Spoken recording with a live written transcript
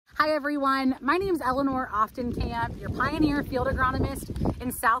Hi everyone, my name is Eleanor Aufdenkamp, your pioneer field agronomist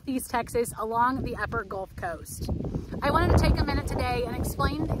in Southeast Texas along the upper Gulf Coast. I wanted to take a minute today and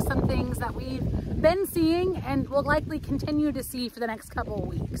explain some things that we've been seeing and will likely continue to see for the next couple of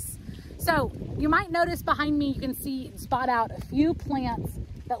weeks. So you might notice behind me, you can spot out a few plants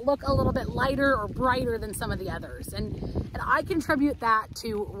that look a little bit lighter or brighter than some of the others. And I contribute that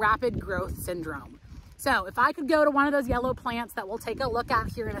to rapid growth syndrome. So if I could go to one of those yellow plants that we'll take a look at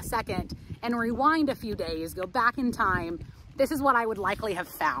here in a second and rewind a few days, go back in time, this is what I would likely have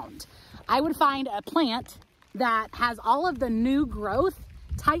found. I would find a plant that has all of the new growth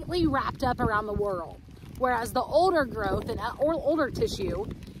tightly wrapped up around the whorl, whereas the older growth and older tissue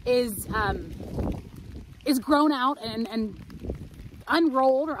is grown out and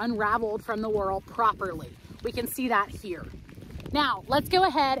unrolled or unraveled from the whorl properly. We can see that here. Now, let's go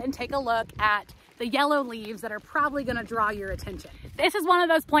ahead and take a look at the yellow leaves that are probably going to draw your attention. This is one of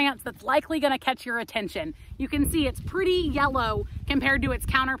those plants that's likely going to catch your attention. You can see it's pretty yellow compared to its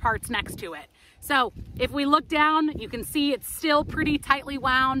counterparts next to it. So if we look down, you can see it's still pretty tightly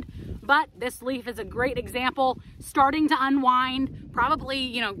wound, but this leaf is a great example, starting to unwind,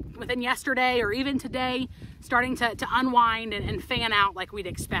 probably, within yesterday or even today, starting to unwind and fan out like we'd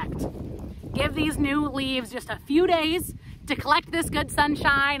expect. Give these new leaves just a few days to collect this good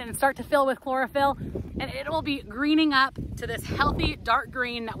sunshine and start to fill with chlorophyll, and it will be greening up to this healthy dark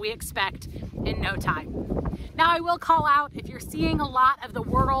green that we expect in no time. Now I will call out, if you're seeing a lot of the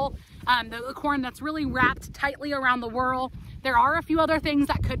whorl, the corn that's really wrapped tightly around the whorl, there are a few other things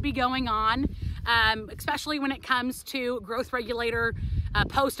that could be going on, especially when it comes to growth regulator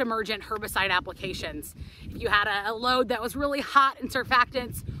post-emergent herbicide applications. If you had a load that was really hot in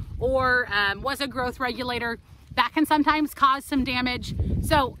surfactants or was a growth regulator, that can sometimes cause some damage.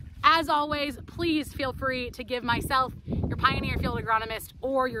 So as always, please feel free to give myself, your pioneer field agronomist,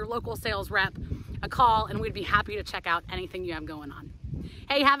 or your local sales rep a call, and we'd be happy to check out anything you have going on.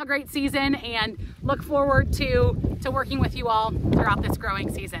 Hey, have a great season and look forward to working with you all throughout this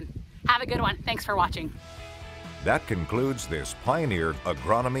growing season. Have a good one. Thanks for watching. That concludes this Pioneer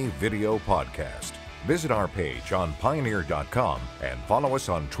Agronomy video podcast. Visit our page on pioneer.com and follow us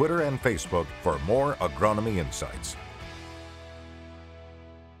on Twitter and Facebook for more agronomy insights.